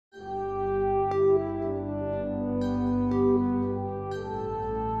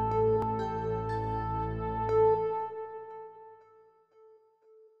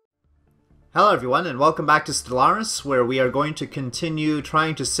Hello everyone and welcome back to Stellaris, where we are going to continue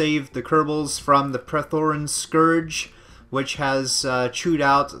trying to save the Kerbals from the Whack-a-Scourge, which has chewed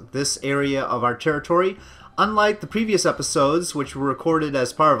out this area of our territory. Unlike the previous episodes, which were recorded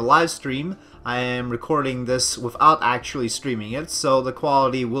as part of a live stream, I am recording this without actually streaming it, so the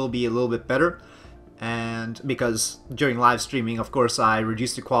quality will be a little bit better. And because during live streaming, of course, I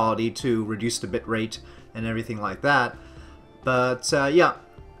reduced the quality to reduce the bitrate and everything like that. But yeah.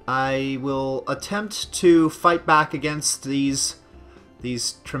 I will attempt to fight back against these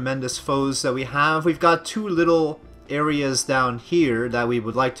tremendous foes that we have. We've got two little areas down here that we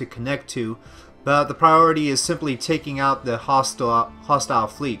would like to connect to, but the priority is simply taking out the hostile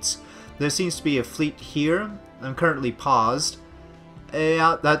fleets. There seems to be a fleet here. I'm currently paused.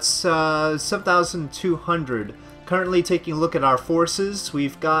 Yeah, that's 7,200. Currently taking a look at our forces.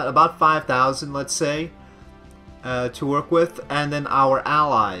 We've got about 5,000, let's say. To work with, and then our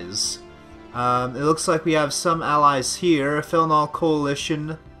allies. It looks like we have some allies here. Felnal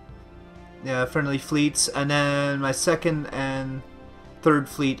Coalition, friendly fleets, and then my second and third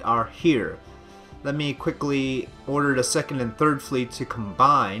fleet are here. Let me quickly order the second and third fleet to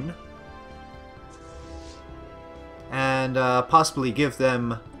combine and possibly give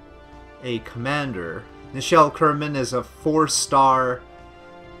them a commander. Nichelle Kerman is a 4-star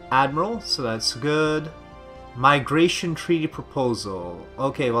admiral, so that's good. Migration treaty proposal.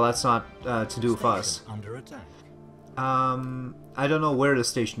 Okay, well that's not to do with us. Under attack. I don't know where the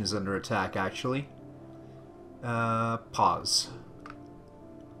station is under attack actually. Pause.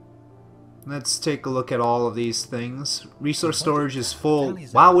 Let's take a look at all of these things. Resource storage is full.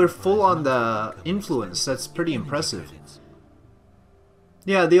 Wow, we're full on the influence. That's pretty impressive.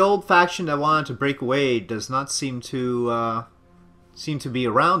 Yeah, the old faction that wanted to break away does not seem to be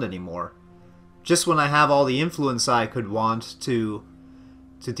around anymore. Just when I have all the influence I could want to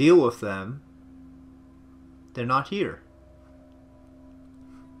deal with them, they're not here.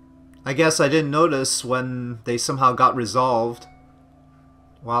 I guess I didn't notice when they somehow got resolved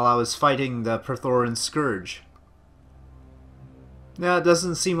while I was fighting the Whack-a-Scourge. Yeah, it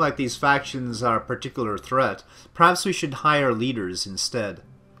doesn't seem like these factions are a particular threat. Perhaps we should hire leaders instead.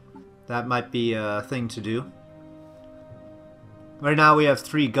 That might be a thing to do. Right now we have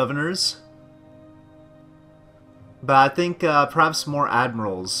 3 governors. But I think perhaps more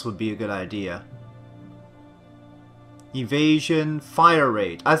admirals would be a good idea. Evasion, fire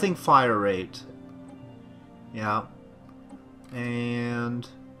rate. I think fire rate. Yeah. And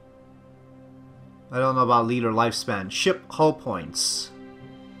I don't know about leader lifespan. Ship hull points.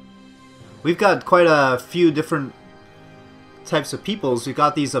 We've got quite a few different types of peoples. We've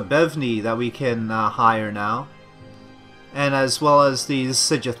got these Abevni that we can hire now. And as well as these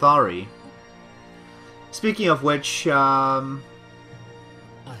Sijathari. Speaking of which, I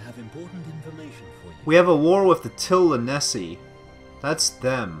have important information for you. We have a war with the Tillanesi. That's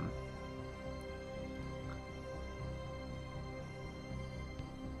them.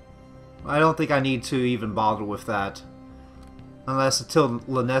 I don't think I need to even bother with that. Unless the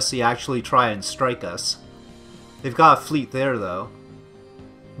Tillanesi actually try and strike us. They've got a fleet there, though.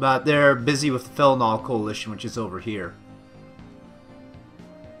 But they're busy with the Felnal Coalition, which is over here.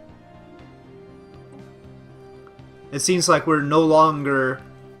 It seems like we're no longer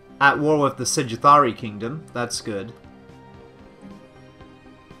at war with the Sijathari Kingdom. That's good.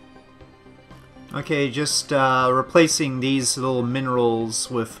 Okay, just replacing these little minerals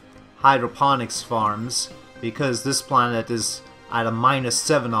with hydroponics farms, because this planet is at a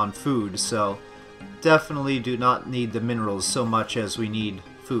 -7 on food, so definitely do not need the minerals so much as we need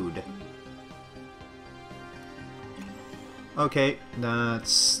food. Okay,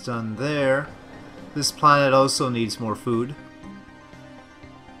 that's done there. This planet also needs more food.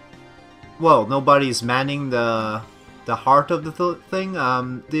 Whoa, nobody's manning the heart of the thing?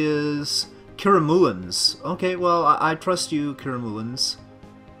 There's Kiramulans. Okay, well, I trust you, Kiramulans.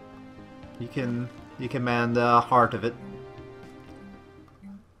 You can man the heart of it.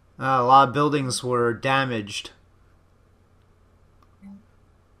 A lot of buildings were damaged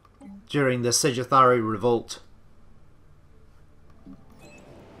during the Sijathari revolt.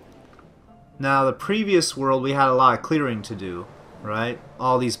 Now, the previous world, we had a lot of clearing to do, right?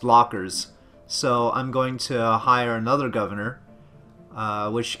 All these blockers. So I'm going to hire another governor,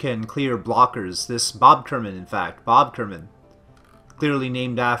 which can clear blockers. This Bob Kerman, in fact. Bob Kerman. Clearly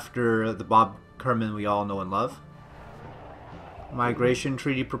named after the Bob Kerman we all know and love. Migration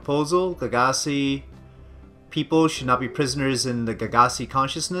treaty proposal. Gagasi people should not be prisoners in the Gagasi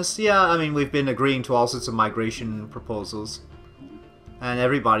consciousness. Yeah, I mean, we've been agreeing to all sorts of migration proposals. And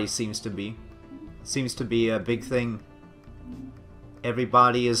everybody seems to be. Seems to be a big thing.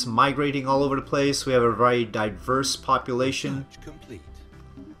 Everybody is migrating all over the place. We have a very diverse population. Research complete.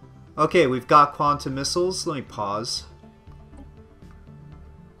 Okay, we've got quantum missiles. Let me pause.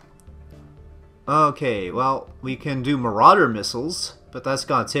 Okay, well, we can do Marauder missiles, but that's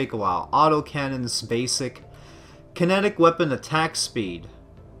gonna take a while. Autocannons basic. Kinetic weapon attack speed.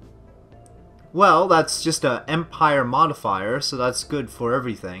 Well, that's just an Empire modifier, so that's good for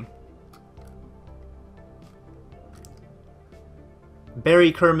everything.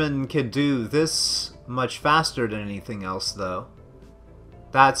 Barry Kerman could do this much faster than anything else, though.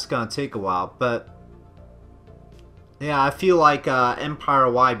 That's gonna take a while, but yeah, I feel like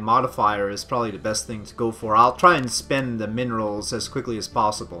Empire-wide modifier is probably the best thing to go for. I'll try and spend the minerals as quickly as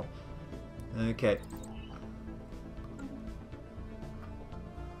possible. Okay.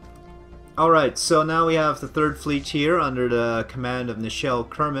 Alright, so now we have the 3rd Fleet here under the command of Nichelle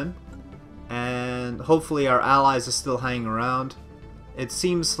Kerman. And hopefully our allies are still hanging around. It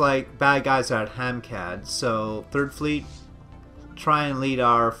seems like bad guys are at Hamcad, so 3rd Fleet, try and lead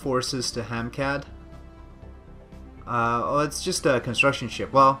our forces to Hamcad. Oh, it's just a construction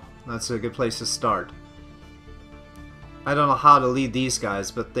ship. Well, that's a good place to start. I don't know how to lead these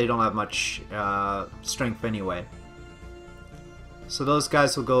guys, but they don't have much strength anyway. So those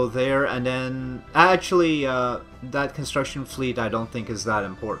guys will go there, and then... Actually, that construction fleet I don't think is that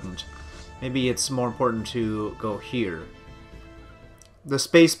important. Maybe it's more important to go here. This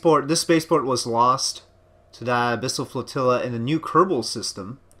spaceport was lost to that Abyssal Flotilla in the new Kerbal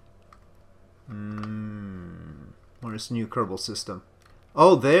system. Where's the new Kerbal system?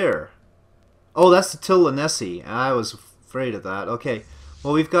 Oh, there! Oh, that's the Tillanesi. I was afraid of that. Okay.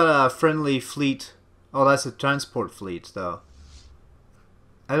 Well, we've got a friendly fleet. Oh, that's a transport fleet, though.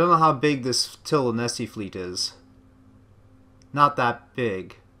 I don't know how big this Tillanesi fleet is. Not that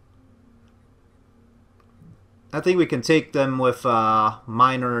big. I think we can take them with a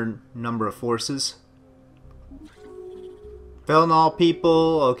minor number of forces. Belnall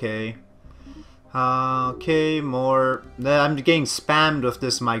people, okay. Okay, more. I'm getting spammed with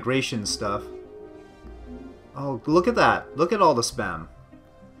this migration stuff. Oh, look at that. Look at all the spam.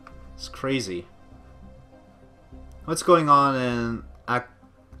 It's crazy. What's going on in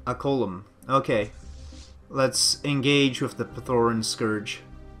Akolum? Okay. Let's engage with the Whack-a-Scourge.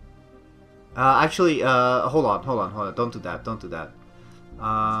 Actually, hold on. Don't do that.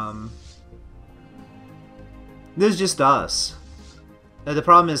 This is just us. The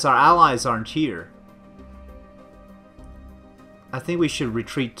problem is our allies aren't here. I think we should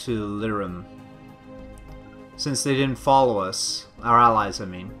retreat to Lyrum. Since they didn't follow us. Our allies, I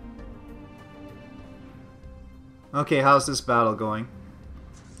mean. Okay, how's this battle going?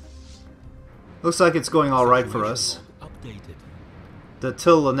 Looks like it's going alright for us. The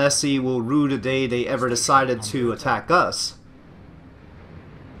Tillanesi will rue the day they ever decided to attack us.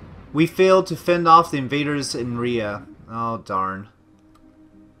 We failed to fend off the invaders in Rhea. Oh, darn.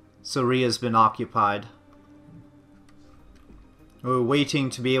 So Rhea's been occupied. We're waiting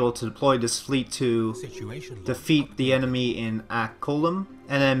to be able to deploy this fleet to defeat the enemy in Akolum,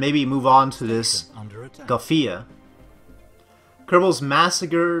 and then maybe move on to this Gafia. Kerbals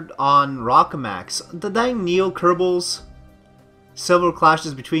massacred on Rockamax. Did I Neo Kerbals? Several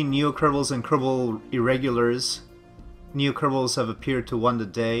clashes between Neo Kerbals and Kerbal Irregulars. Neo Kerbals have appeared to won the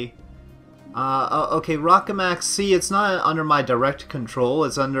day. Okay, Rockamax. See, it's not under my direct control.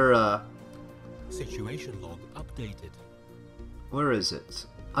 It's under Situation log updated. Where is it?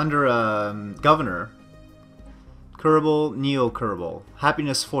 Under Governor. Kerbal, Neo Kerbal.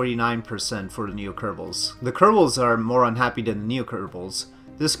 Happiness 49% for the Neo Kerbals. The Kerbals are more unhappy than the Neo Kerbals.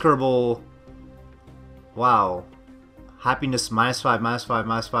 This Kerbal... Wow. Happiness -5, -5,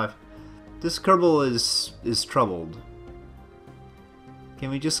 -5. This Kerbal is troubled. Can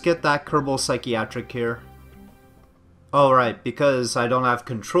we just get that Kerbal psychiatric here? Oh, right, because I don't have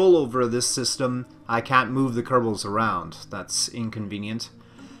control over this system, I can't move the Kerbals around. That's inconvenient.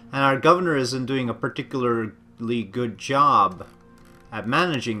 And our governor isn't doing a particularly good job at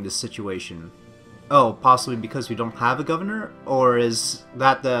managing this situation. Oh, possibly because we don't have a governor? Or is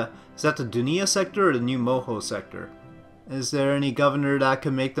that the Dunia sector or the new Moho sector? Is there any governor that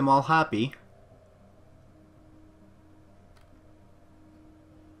can make them all happy?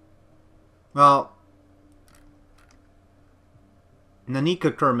 Well,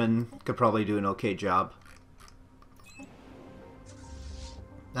 Nanika Kerman could probably do an okay job.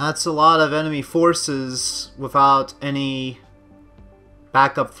 That's a lot of enemy forces without any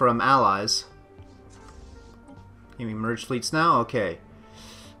backup from allies. Can we merge fleets now? Okay.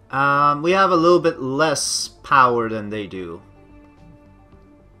 We have a little bit less power than they do.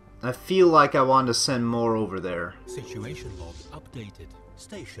 I feel like I want to send more over there. Situation log updated.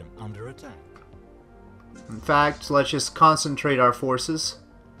 Station under attack. In fact, let's just concentrate our forces.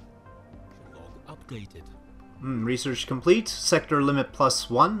 Log updated. Research complete. Sector limit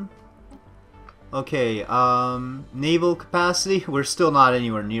 +1. Okay, naval capacity, we're still not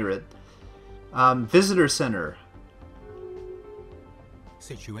anywhere near it. Visitor center.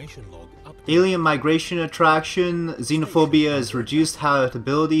 Situation log updated. Alien migration attraction, xenophobia is reduced,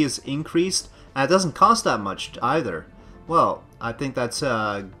 habitability is increased, and it doesn't cost that much either. Well, I think that's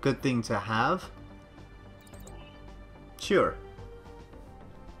a good thing to have. Sure.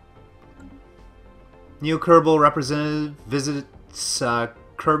 New Kerbal representative visits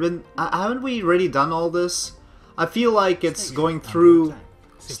Kerbin. Haven't we already done all this? I feel like it's going through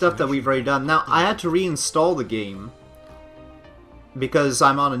stuff that we've already done. Now, I had to reinstall the game because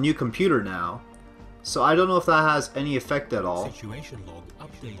I'm on a new computer now. So I don't know if that has any effect at all. Situation log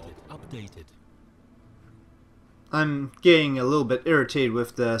updated. I'm getting a little bit irritated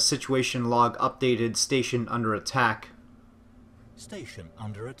with the situation log updated station under attack Station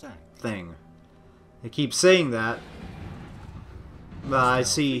under attack. thing. They keep saying that, but I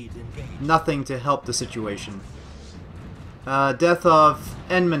see nothing to help the situation. Death of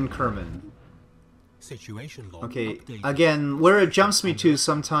Enman Kerman. Situation log Okay, updated. again, where it jumps me to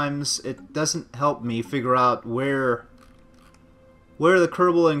sometimes, it doesn't help me figure out where the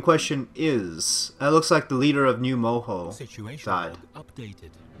Kerbal in question is. It looks like the leader of New Moho Situation died. log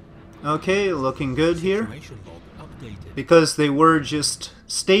updated. Okay, looking good here. Situation log updated. Because they were just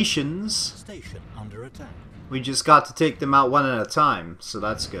stations, Station under attack. we just got to take them out one at a time, so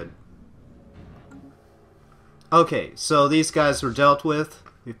that's good. Okay, so these guys were dealt with.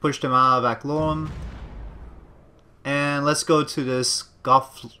 We pushed them out of Aklorum. And let's go to this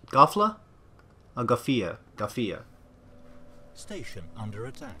Gafla? Gafia. Station under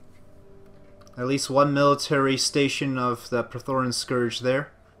attack. At least one military station of the Prothoran Scourge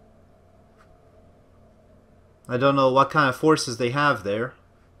there. I don't know what kind of forces they have there.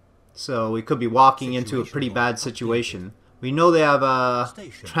 So we could be walking into a pretty bad situation. We know they have a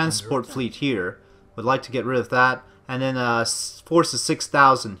transport fleet here. Would like to get rid of that. And then a force of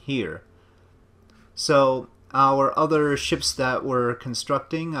 6,000 here. So our other ships that we're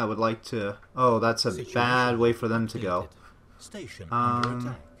constructing, I would like to... Oh, that's a bad way for them to go. Station under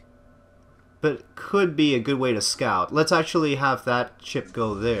attack. But it could be a good way to scout. Let's actually have that ship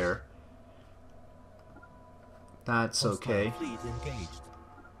go there. That's okay. Fleet engaged.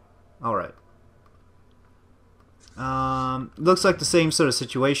 Alright. Looks like the same sort of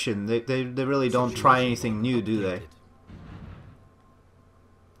situation. They really don't try anything new, do they?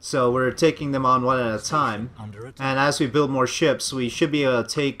 So we're taking them on one at a time. And as we build more ships, we should be able to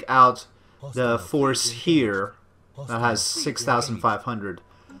take out the force here that has 6,500.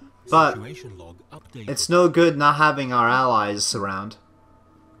 But it's no good not having our allies around.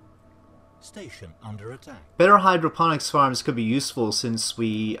 Station under attack. Better hydroponics farms could be useful since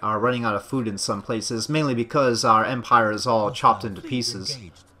we are running out of food in some places, mainly because our empire is all chopped into pieces.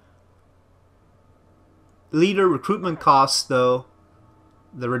 Leader recruitment costs, though,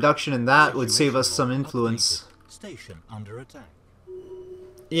 the reduction in that would save us some influence. Station under attack.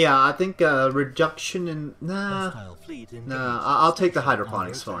 Yeah, I think reduction in... Nah, I'll take the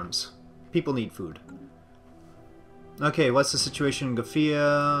hydroponics farms. People need food. Okay, what's the situation in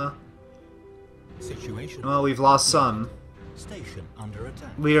Gafia? Well, we've lost some. Station under attack.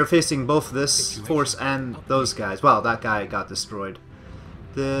 We are facing both this force and those guys. Well, that guy got destroyed.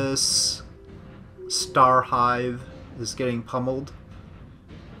 This star hive is getting pummeled.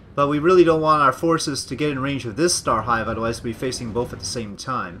 But we really don't want our forces to get in range of this star hive, otherwise we'll be facing both at the same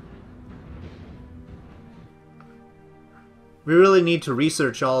time. We really need to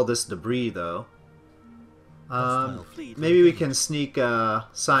research all this debris, though. Maybe we can sneak a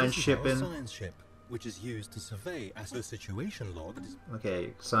science ship in. Science ship, which is used to survey as the situation log.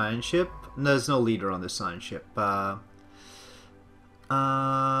 Okay, science ship. There's no leader on this science ship. Well,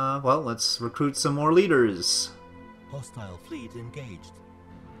 let's recruit some more leaders. Hostile fleet engaged.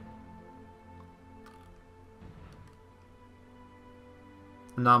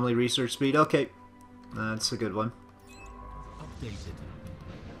 Anomaly research speed. Okay, that's a good one. Updated.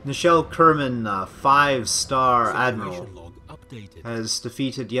 Nichelle Kerman, 5-star admiral, Log updated. has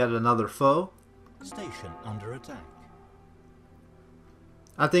defeated yet another foe. Station under attack.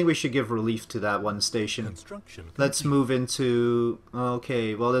 I think we should give relief to that one station. Construction Let's complete. move into...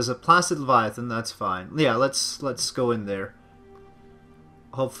 Okay, well there's a Placid Leviathan, that's fine. Yeah, let's go in there.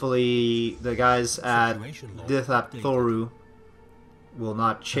 Hopefully the guys at Dithap Thoru will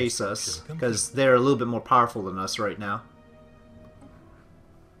not chase us, because they're a little bit more powerful than us right now.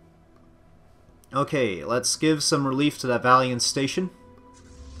 Okay, let's give some relief to that Valiant station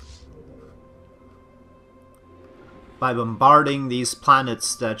by bombarding these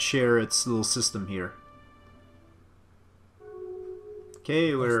planets that share its little system here.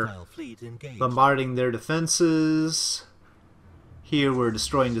 Okay, we're bombarding their defenses. Here we're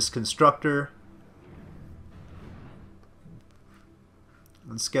destroying this constructor.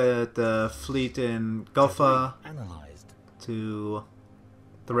 Let's get the fleet in Gulfa to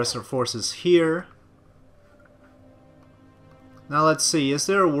the rest of our forces here. Now let's see, is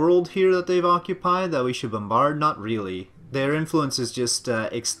there a world here that they've occupied that we should bombard? Not really. Their influence is just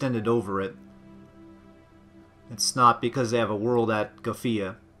extended over it. It's not because they have a world at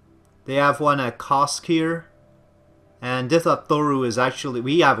Gafia. They have one at Kosk here. And Dithathoru is actually...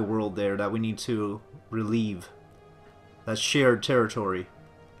 we have a world there that we need to relieve. That's shared territory.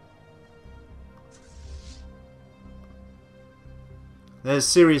 There's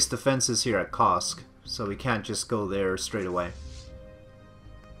serious defenses here at Kosk, so we can't just go there straight away.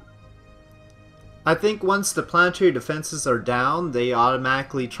 I think once the planetary defenses are down, they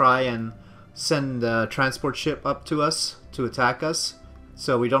automatically try and send a transport ship up to us to attack us.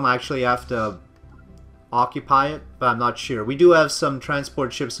 So we don't actually have to occupy it, but I'm not sure. We do have some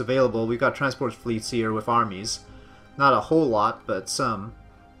transport ships available. We've got transport fleets here with armies. Not a whole lot, but some.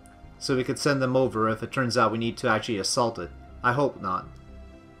 So we could send them over if it turns out we need to actually assault it. I hope not.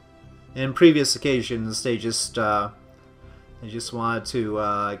 In previous occasions, they just wanted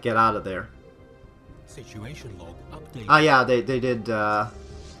to get out of there. Situation log update. Ah, yeah, they did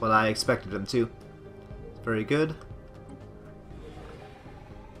what I expected them to. Very good.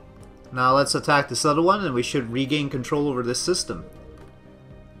 Now let's attack this other one, and we should regain control over this system.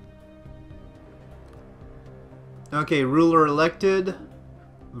 Okay, ruler elected.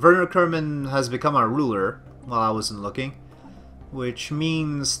 Werner Kerman has become our ruler while I wasn't looking. Which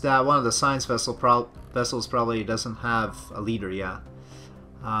means that one of the science vessels probably doesn't have a leader yet.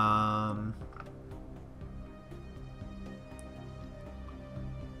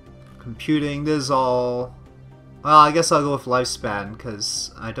 Computing, this is all... well, I guess I'll go with lifespan,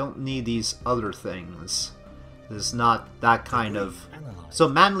 because I don't need these other things. There's not that kind of... so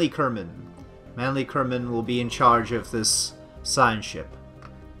Manly Kerman. Manly Kerman will be in charge of this science ship.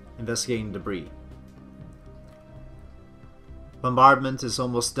 Investigating debris. Bombardment is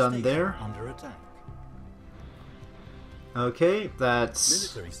almost done there. Under attack. Okay,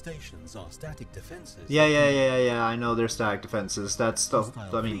 that's... Military stations are static defenses. Yeah, I know they're static defenses. That's the...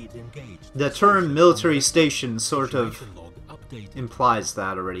 I mean, the term military station sort of implies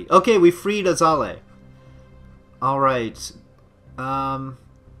that already. Okay, we freed Azale. Alright.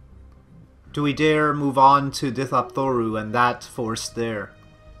 Do we dare move on to Dithathoru and that force there?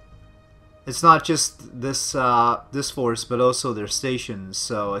 It's not just this this force, but also their stations,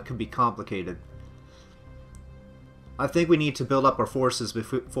 so it could be complicated. I think we need to build up our forces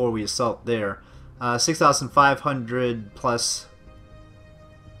before we assault there. 6,500 plus...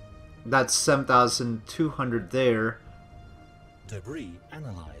 that's 7,200 there. Debris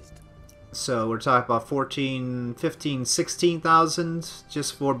analyzed. So we're talking about 14, 15, 16,000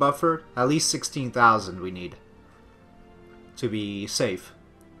 just for buffer. At least 16,000 we need to be safe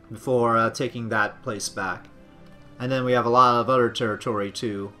before taking that place back. And then we have a lot of other territory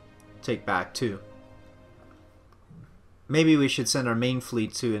to take back too. Maybe we should send our main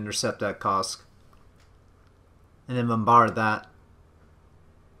fleet to intercept that Kosk. And then bombard that.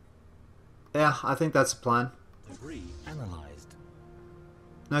 Yeah, I think that's a plan. Debris analyzed.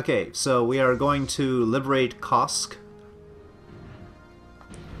 Okay, so we are going to liberate Kosk.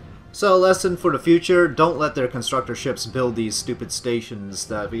 So, lesson for the future, don't let their constructor ships build these stupid stations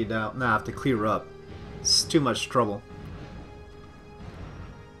that we now have to clear up. It's too much trouble.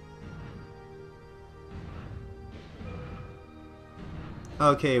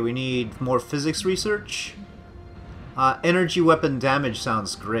 Okay, we need more physics research. Energy weapon damage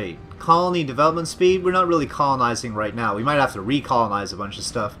sounds great. Colony development speed, we're not really colonizing right now. We might have to recolonize a bunch of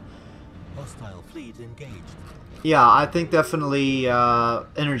stuff. Hostile fleet engaged. Yeah, I think definitely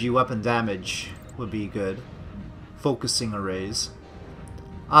energy weapon damage would be good. Focusing arrays.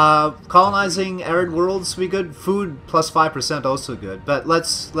 Colonizing arid worlds would be good. Food plus 5% also good. But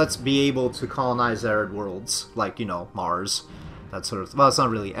let's be able to colonize arid worlds, like, you know, Mars. That sort of... well, it's not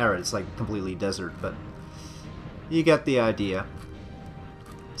really arid, it's like completely desert, but you get the idea.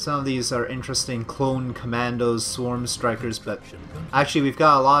 Some of these are interesting. Clone commandos, swarm strikers, but actually we've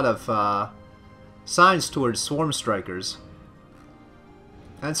got a lot of signs towards swarm strikers.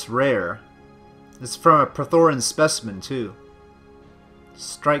 That's rare. It's from a Prothoran specimen too.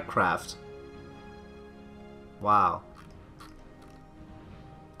 Strikecraft. Wow.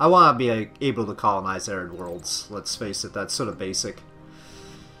 I want to be able to colonize arid worlds. Let's face it, that's sort of basic.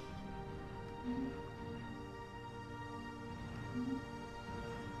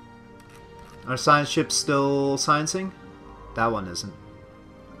 Are science ships still sciencing? That one isn't.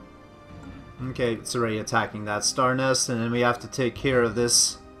 Okay, it's already attacking that star nest, and then we have to take care of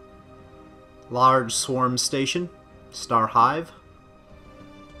this large swarm station, star hive.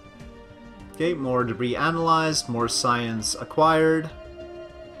 Okay, more debris analyzed, more science acquired.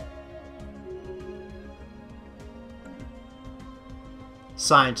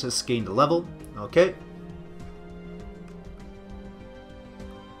 Scientists gained a level. Okay.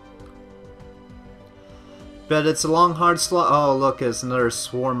 Bet it's a long, hard slog. Oh, look, it's another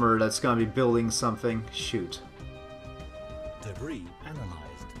swarmer that's gonna be building something. Shoot. Debris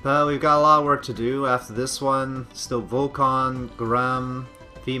analyzed. But we've got a lot of work to do after this one. Still Vulcan, Gram,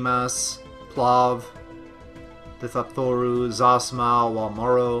 Vimas, Plav, Dithapthoru, Zosmal,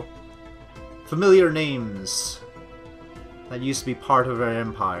 Walmoro. Familiar names that used to be part of our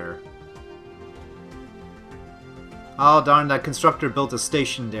empire. Oh darn, that constructor built a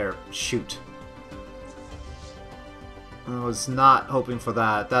station there. Shoot. I was not hoping for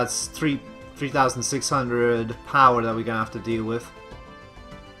that. That's 3,600 power that we're gonna have to deal with.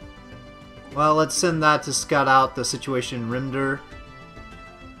 Well, let's send that to scout out the situation in Rimder.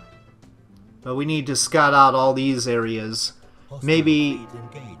 But we need to scout out all these areas. Maybe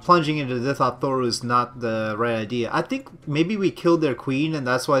plunging into Dithapthoru is not the right idea. I think maybe we killed their queen and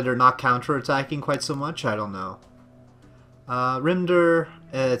that's why they're not counterattacking quite so much. I don't know. Rimder,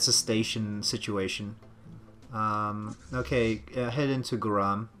 it's a station situation. Okay, head into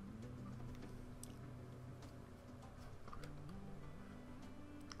Guram.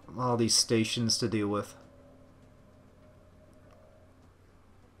 All these stations to deal with.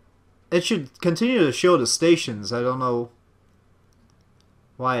 It should continue to show the stations. I don't know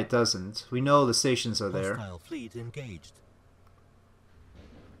why it doesn't. We know the stations are there. Hostile fleet engaged.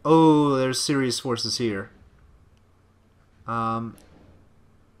 Oh, there's serious forces here. Can't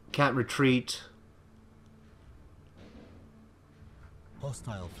retreat.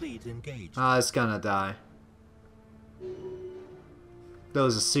 Hostile fleet engaged. It's gonna die.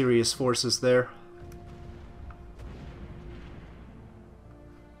 Those are serious forces there.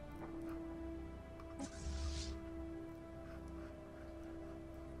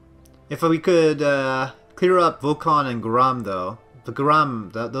 If we could clear up Vulcan and Guram, though, the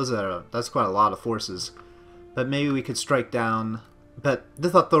Guram, that's quite a lot of forces. But maybe we could strike down. But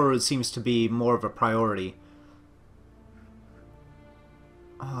Dithapthoru seems to be more of a priority.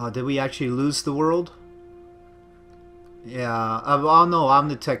 Did we actually lose the world? Yeah. Oh no,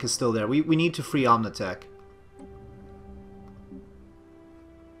 Omnitech is still there. We need to free Omnitech.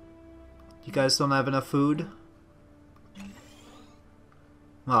 You guys don't have enough food?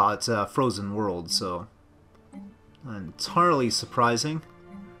 Well, it's a frozen world, so entirely surprising.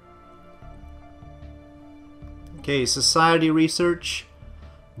 Okay, society research,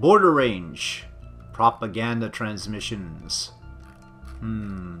 border range, propaganda transmissions.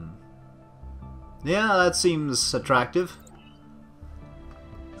 Yeah, that seems attractive.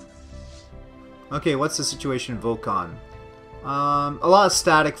 Okay, what's the situation in Vulcan? A lot of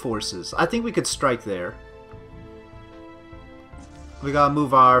static forces. I think we could strike there. We gotta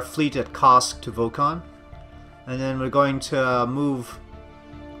move our fleet at Kosk to Vulcan. And then we're going to move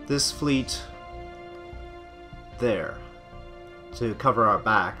this fleet there to cover our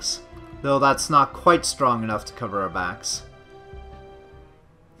backs. Though that's not quite strong enough to cover our backs.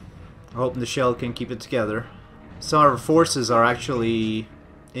 I hope the shell can keep it together. Some of our forces are actually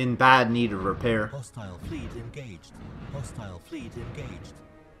in bad need of repair. Hostile fleet engaged. Hostile fleet engaged.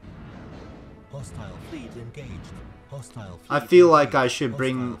 Hostile fleet engaged. Hostile fleet I feel like engaged. I should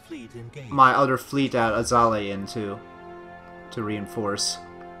bring Hostile fleet engaged. my other fleet at Azale in to reinforce.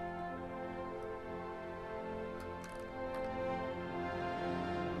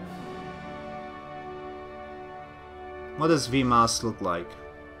 What does VMAS look like?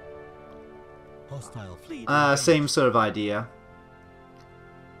 Hostile fleet Same sort of idea.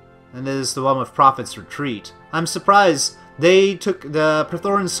 And this is the one with Prophet's Retreat. I'm surprised the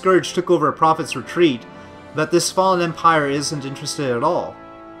Praetorian Scourge took over Prophet's Retreat, but this Fallen Empire isn't interested at all.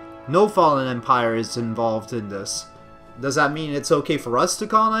 No Fallen Empire is involved in this. Does that mean it's okay for us to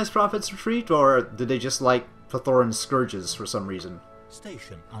colonize Prophet's Retreat, or do they just like Praetorian Scourges for some reason?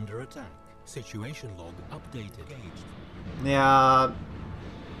 Station under attack. Situation log updated. Engaged. Yeah,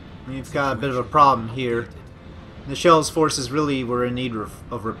 we've got a bit of a problem here. The Shell's forces really were in need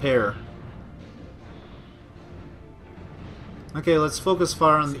of repair. Okay, let's focus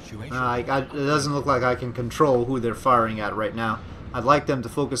fire on... it doesn't look like I can control who they're firing at right now. I'd like them to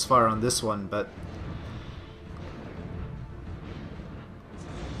focus fire on this one, but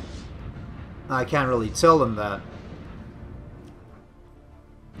I can't really tell them that.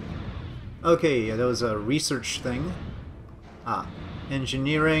 Okay, that was a research thing.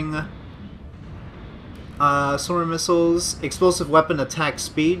 Engineering. Solar missiles. Explosive weapon attack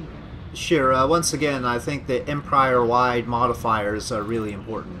speed. Sure, once again, I think the Empire-wide modifiers are really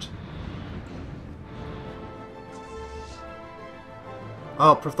important.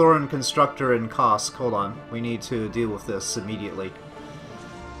 Oh, Prothoran Constructor and Kosk. Hold on. We need to deal with this immediately.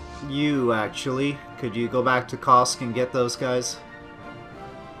 You, actually. Could you go back to Kosk and get those guys?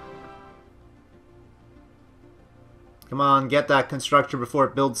 Come on, get that constructor before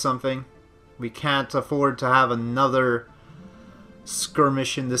it builds something. We can't afford to have another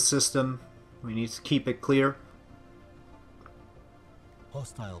skirmish in this system. We need to keep it clear.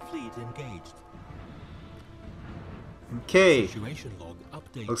 Hostile fleet engaged. Okay. Situation log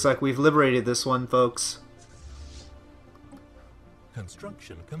update. Looks like we've liberated this one, folks.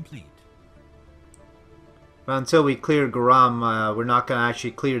 Construction complete. But until we clear Garam, we're not going to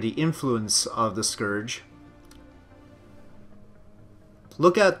actually clear the influence of the Scourge.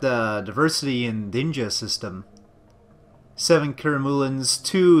 Look at the diversity in the Ninja system. 7 Kiramulans,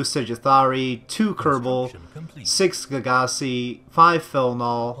 2 Sagittari, 2 Kerbal, 6 Gagasi, 5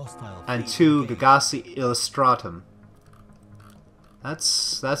 Felnal, and 2 Gagasi Illustratum.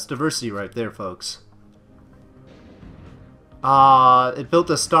 That's diversity right there, folks. It built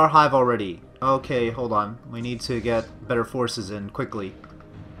a star hive already. Okay, hold on. We need to get better forces in quickly.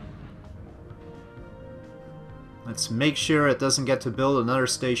 Let's make sure it doesn't get to build another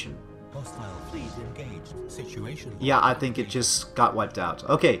station. Hostile fleet engaged. Situation. Yeah, I think it just got wiped out.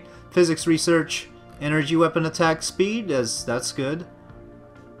 Okay, physics research, energy weapon attack speed, that's good.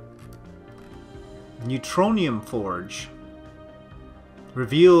 Neutronium forge.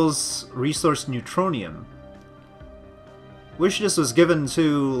 Reveals resource neutronium. Wish this was given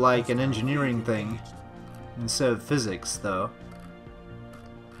to, like, an engineering thing instead of physics, though.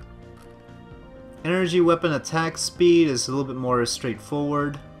 Energy weapon attack speed is a little bit more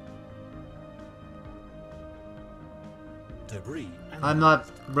straightforward. Debris. I'm not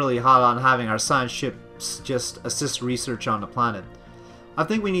really hot on having our science ships just assist research on the planet. I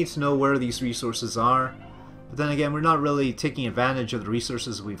think we need to know where these resources are, but then again, we're not really taking advantage of the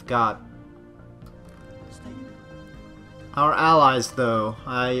resources we've got. Our allies, though,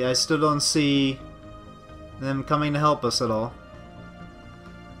 I still don't see them coming to help us at all.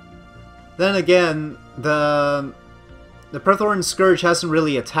 Then again, the Prothoran Scourge hasn't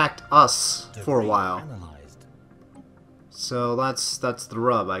really attacked us for a while. So that's the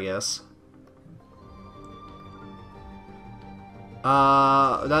rub, I guess.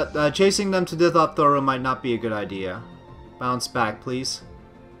 Chasing them to death up Thoro might not be a good idea. Bounce back, please.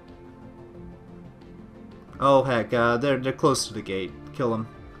 Oh heck, they're close to the gate. Kill them.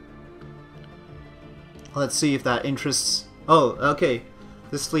 Let's see if that interests... Oh, okay.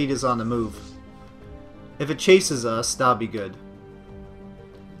 This fleet is on the move. If it chases us, that'll be good.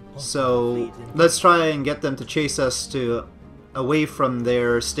 So, let's try and get them to chase us to away from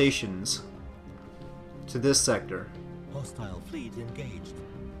their stations. To this sector. Hostile fleet engaged.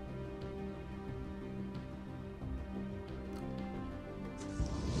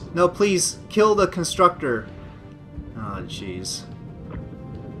 No, please, kill the constructor. Oh, jeez.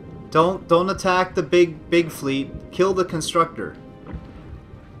 Don't attack the big fleet. Kill the constructor.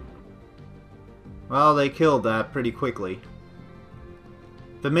 Well, they killed that pretty quickly.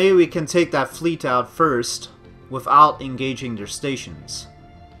 But maybe we can take that fleet out first without engaging their stations.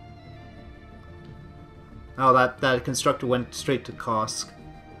 Oh, that constructor went straight to Kosk.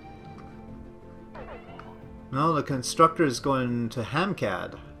 No, the constructor is going to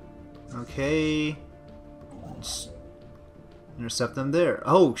Hamcad. Okay. Let's intercept them there.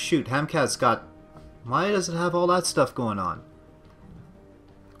 Oh, shoot. Hamcad's got... Why does it have all that stuff going on?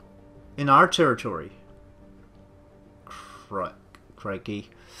 In our territory. Crikey.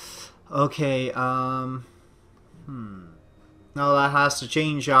 Okay, No, that has to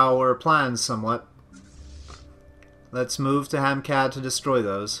change our plans somewhat. Let's move to Hamcad to destroy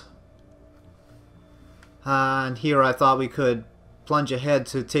those. And here I thought we could plunge ahead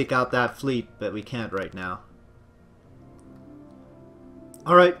to take out that fleet, but we can't right now.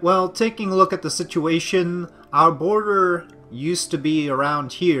 Alright, well, taking a look at the situation, our border used to be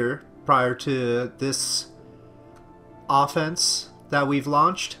around here prior to this offense that we've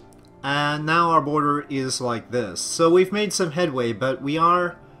launched, and now our border is like this. So we've made some headway, but we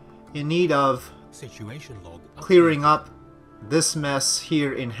are in need of clearing up this mess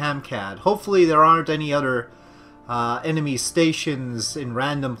here in Hamcad. Hopefully there aren't any other enemy stations in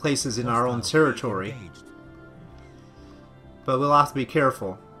random places in our own Hostile fleet territory. engaged. But we'll have to be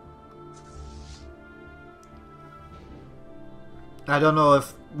careful. I don't know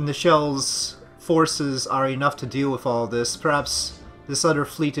if Nichelle's forces are enough to deal with all this. Perhaps this other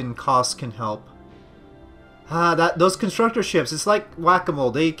fleet in Kosk can help. Those constructor ships, it's like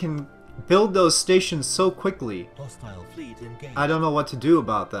whack-a-mole. They can build those stations so quickly. Hostile fleet engaged. I don't know what to do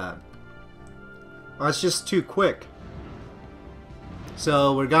about that. Well, it's just too quick.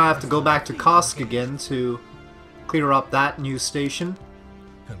 So we're gonna have to go back to Kosk again to clear up that new station.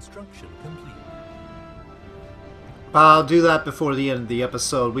 Construction complete. I'll do that before the end of the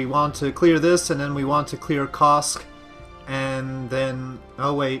episode. We want to clear this, and then we want to clear Kosk, and then...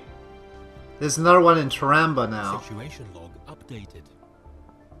 oh wait. There's another one in Taramba now. Situation log updated.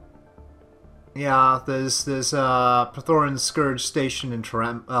 Yeah, there's Praethoran Scourge station in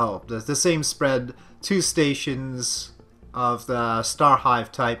Taramba. Oh, there's the same spread. 2 stations of the Star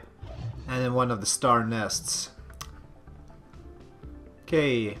Hive type, and then one of the Star Nests.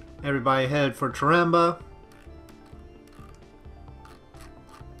 Okay, everybody head for Taramba.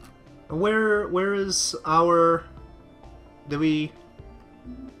 Where is our... do we...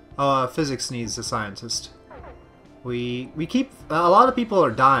 oh, physics needs a scientist. We keep... a lot of people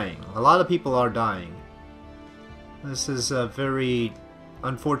are dying. A lot of people are dying. This is a very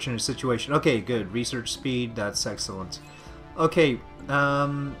unfortunate situation. Okay, good. Research speed, that's excellent. Okay,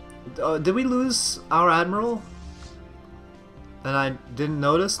 did we lose our admiral? And I didn't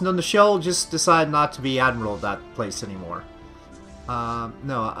notice? No, Nichelle just decided not to be admiral of that place anymore.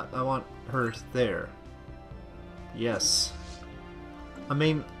 No, I want her there. Yes. I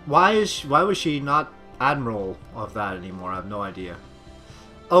mean, why was she not admiral of that anymore? I have no idea.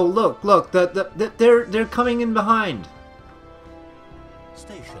 Oh, look, they're coming in behind.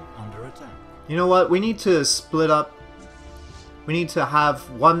 Station under attack. You know what? We need to split up. We need to have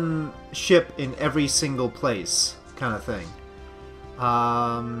one ship in every single place, kind of thing.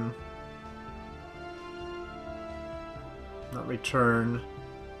 Not return.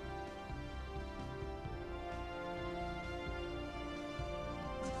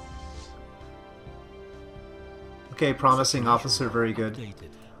 Okay, promising officer, very good.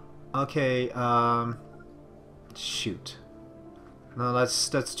 Updated. Okay, shoot. No, that's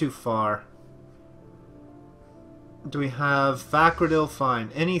too far. Do we have Vakradil?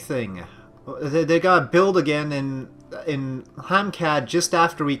 Fine. Anything. They got build again in Hamcad just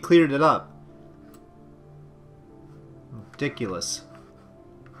after we cleared it up. Ridiculous.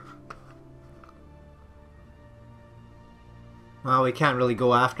 Well, we can't really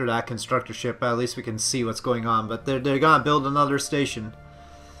go after that constructor ship, but at least we can see what's going on. But they're gonna build another station.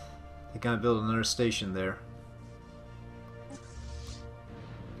 They're gonna build another station there.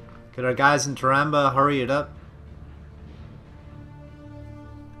 Get our guys in Taramba, hurry it up.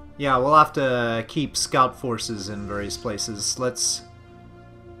 Yeah, we'll have to keep scout forces in various places. Let's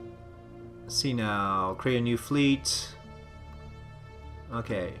see now. Create a new fleet.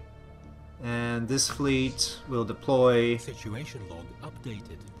 Okay. And this fleet will deploy Situation log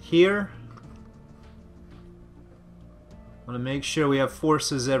updated. here. Want to make sure we have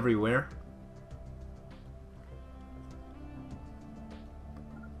forces everywhere.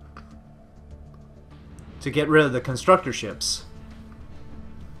 To get rid of the constructor ships.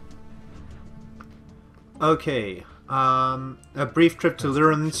 Okay, a brief trip to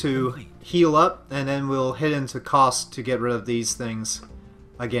Lyrim to heal up, and then we'll head into Kosk to get rid of these things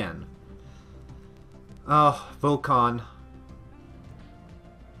again. Oh, Volcan.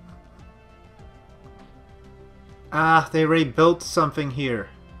 Ah, they already built something here.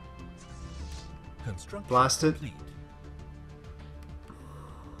 Construction Blast it. complete.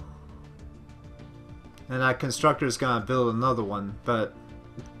 And that constructor's gonna build another one, but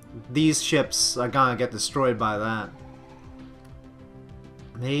these ships are gonna get destroyed by that.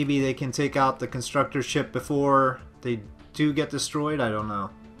 Maybe they can take out the constructor ship before they do get destroyed? I don't know.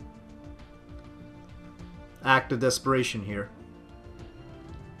 Act of desperation here.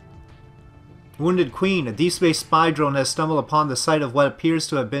 Wounded Queen. A deep space spy drone has stumbled upon the site of what appears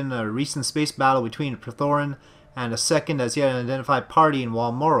to have been a recent space battle between Praethoran and a second as yet unidentified party in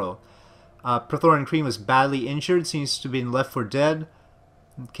Walmoro. Praethoran Queen was badly injured, seems to have been left for dead.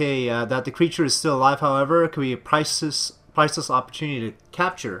 Okay, that the creature is still alive, however, could be a priceless opportunity to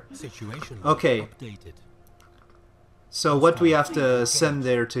capture. Situation log Okay. updated. So what do we have to send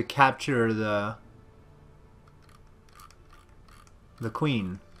there to capture the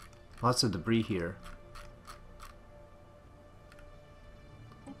queen? Lots of debris here.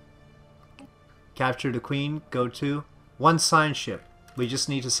 Capture the queen, go to one sign ship. We just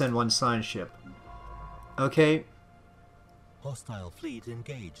need to send one sign ship. Okay, Hostile fleet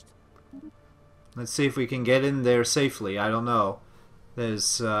engaged. Let's see if we can get in there safely. I don't know.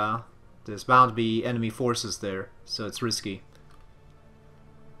 There's bound to be enemy forces there, so it's risky.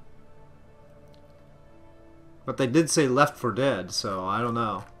 But they did say left for dead, so I don't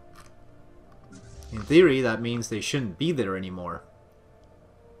know. In theory, that means they shouldn't be there anymore.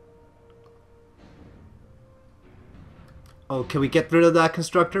 Oh, can we get rid of that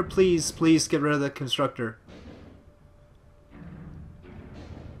constructor? Please, please get rid of that constructor.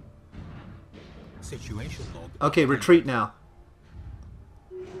 Situation log. Okay, retreat now.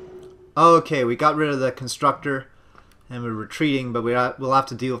 Okay, we got rid of the constructor, and we're retreating, but we'll have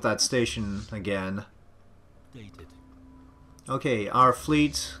to deal with that station again. Dated. Okay, our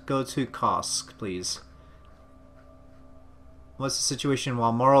fleet, go to Kosk, please. What's the situation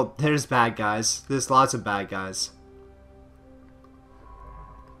while Moral... There's bad guys. There's lots of bad guys.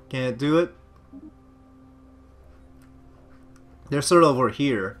 Can it do it? They're sort of over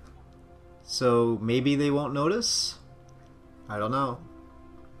here. So maybe they won't notice? I don't know.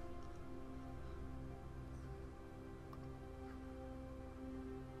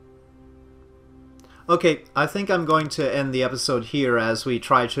 Okay, I think I'm going to end the episode here as we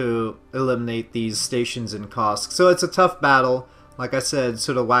try to eliminate these stations in Kosk. So it's a tough battle, like I said,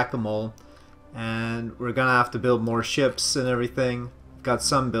 sort of whack-a-mole. And we're gonna have to build more ships and everything. Got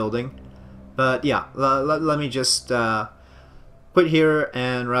some building. But yeah, let me just quit here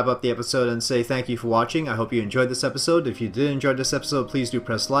and wrap up the episode and say thank you for watching. I hope you enjoyed this episode. If you did enjoy this episode, please do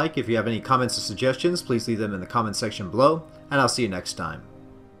press like. If you have any comments or suggestions, please leave them in the comment section below. And I'll see you next time.